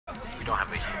don't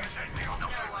have a heal. No.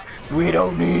 We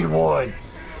don't need one.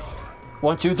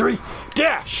 1, 2, 3,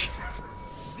 dash!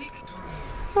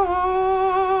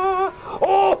 Oh!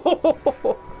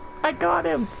 I got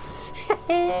him.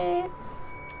 That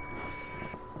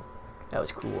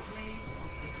was cool.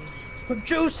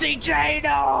 Juicy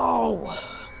Jano!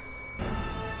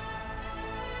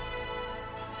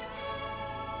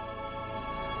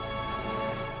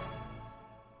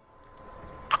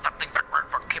 Put that thing back where it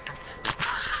fucking came from.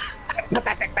 Put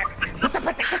that thing back! Put that thing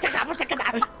back! Put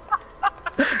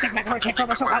the thing back where it came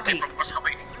from, so help me! I'm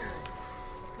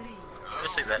gonna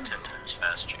say that 10 times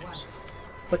fast, James.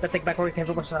 Put that thing back where it came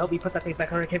from, so help me. Put that thing back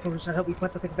where it came from, so help me.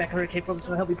 Put that thing back where it came from,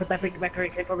 so help me. Put that thing back where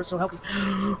it came from, so help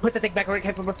me. Put that thing back where it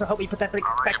came from, so help me. Put that thing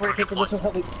back where it came from, so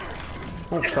help me.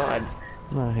 Oh god.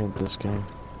 I hate this game.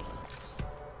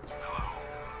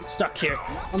 I'm stuck here.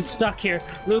 I'm stuck here.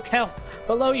 Luke, help!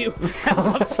 Below you!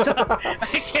 I'm stuck! I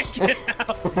can't get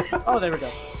out! Oh, there we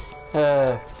go.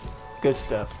 Good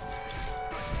stuff.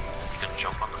 Is he gonna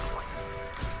jump on the point?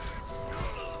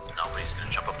 No, but he's gonna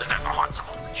jump up there. Oh, Hanzo,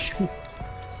 holy shit.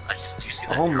 Nice. Do you see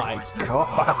that? Oh my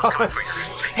god. That was coming for your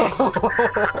face.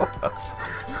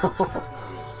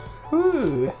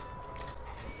 Ooh.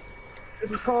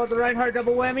 This is called the Reinhardt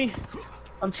double whammy.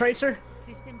 I'm Tracer.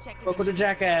 Welcome to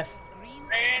Jackass.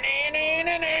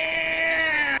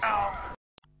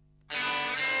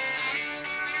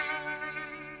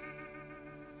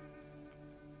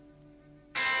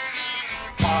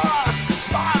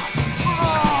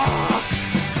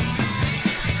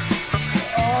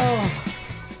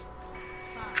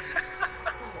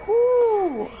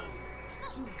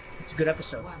 It's a good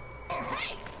episode.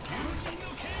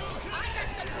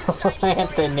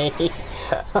 Anthony.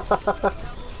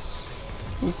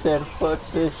 He said, fuck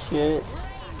this shit.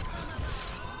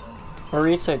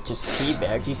 Marisa just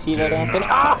teabagged. You see that, Anthony?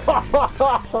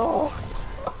 Oh!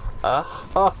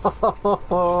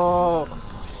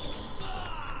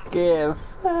 Get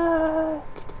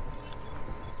fucked.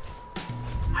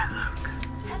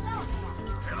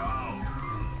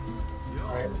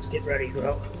 Alright, let's get ready,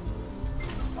 bro.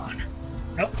 Come on.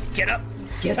 Nope, get up!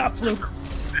 Get up, Luke!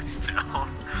 Sits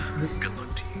down. Good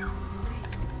luck to you.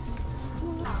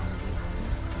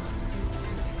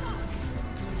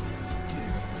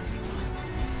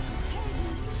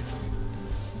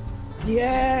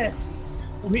 Yes!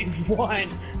 We won!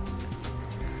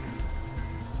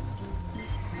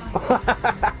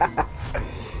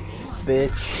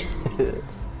 Bitch.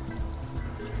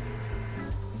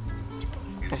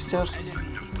 I still...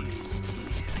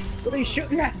 What are you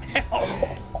shooting at now?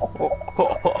 What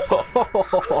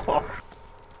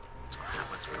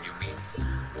happens when you meet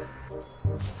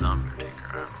the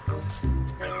Undertaker?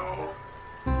 I don't know.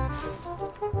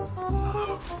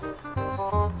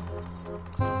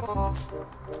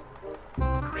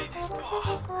 Greeting.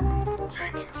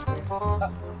 Thank you.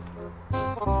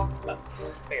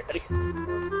 Here, buddy.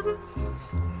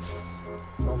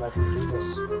 Don't let him do this.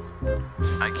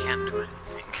 I can't do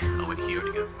anything. Oh wait, he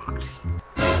already got fucked.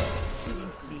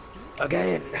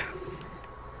 Again.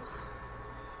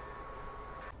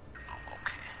 Oh,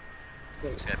 okay.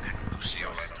 This guy picked Lucio.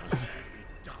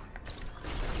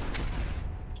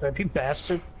 Should you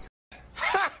bastard?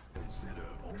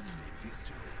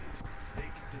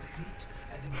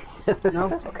 No?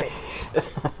 Okay. No,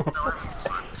 that's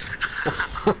fine.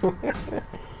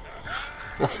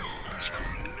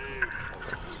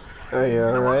 Are you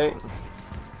alright?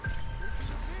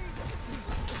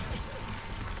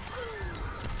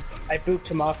 I booped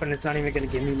him off and it's not even gonna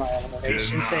give me my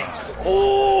elimination. Thanks.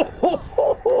 Oh!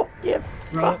 Get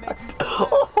Bro, fucked.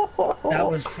 that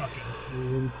was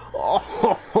fucking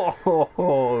cool.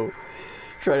 Oh!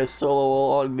 Try to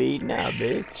solo on me now,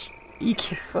 bitch. You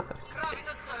get fucked.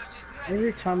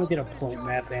 Every time we get a point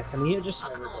map, Anthony, it just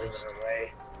never goes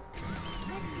away.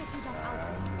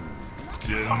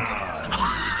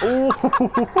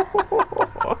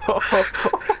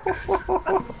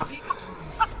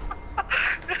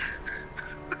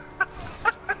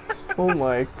 Oh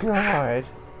my god.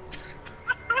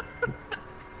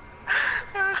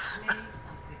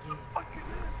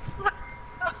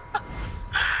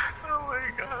 Oh my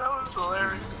god, that was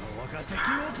hilarious.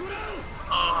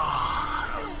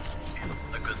 Oh,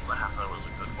 a good laugh, that was a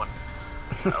good one.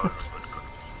 That was a good one.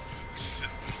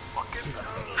 Fucking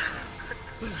best.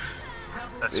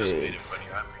 That's just made it funny,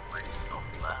 I make myself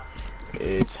laugh.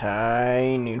 It's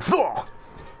high noon. Fuck!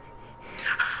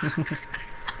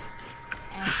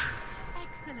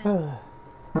 Excellent.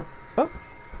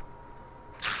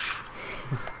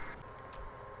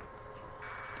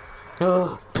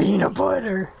 Oh, peanut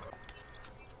butter.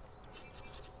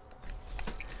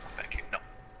 Thank you. No.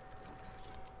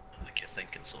 Thank you.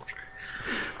 fucking soldier.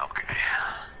 Okay.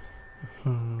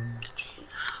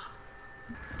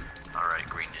 Alright,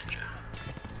 Green Ninja.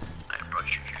 I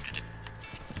brought you here today.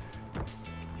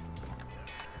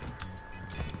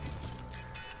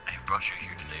 I brought you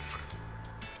here today for...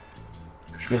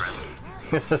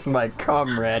 This is my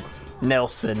comrade,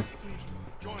 Nelson.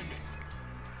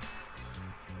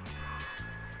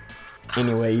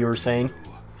 Anyway, you were saying?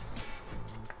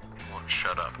 Well,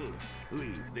 shut up.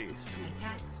 Leave this to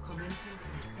Attack commences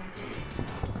in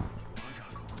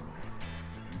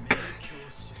 30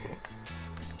 seconds.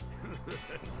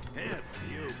 If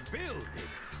you build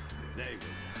it, they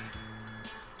will.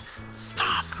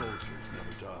 Stop. Soldiers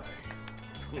never die.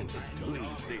 And they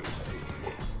leave this to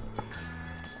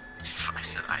I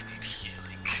said I need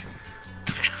healing.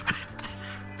 Damn it.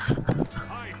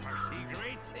 I foresee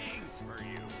great things for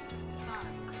you.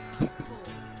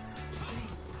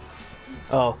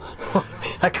 Oh,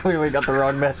 I clearly got the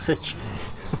wrong message.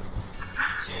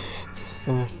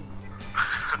 I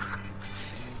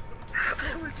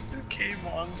still came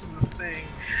onto the thing,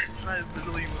 and I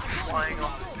literally was flying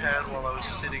off the pad while I was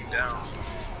sitting down.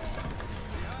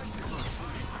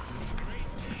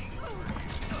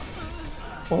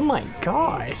 Oh my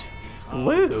god,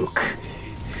 Luke.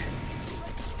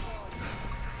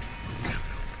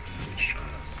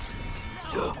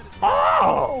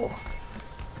 Oh!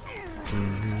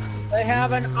 They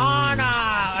have an honor!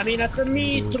 I mean, a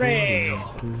Smitri!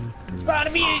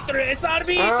 Smitri!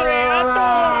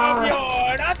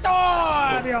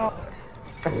 Antonio!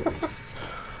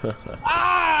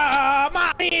 Ah,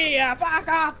 mamma mia! Fuck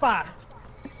up!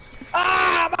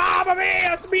 Ah, mamma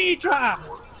mia! Smitra!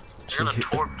 You're gonna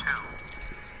torp too.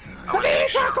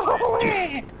 Smitra, go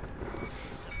away!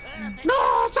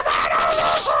 No,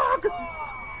 Savannah!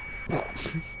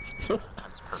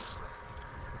 That's perfect.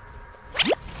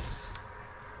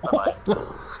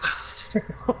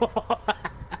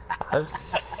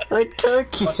 I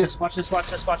took you. Watch this,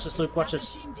 Luke, watch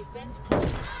this.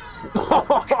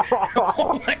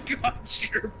 Oh my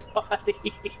gosh, your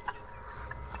body!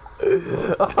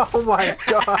 Oh my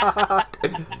god!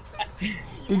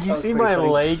 Did you see my funny.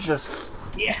 leg just...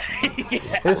 Yeah.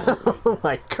 Oh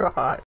my god.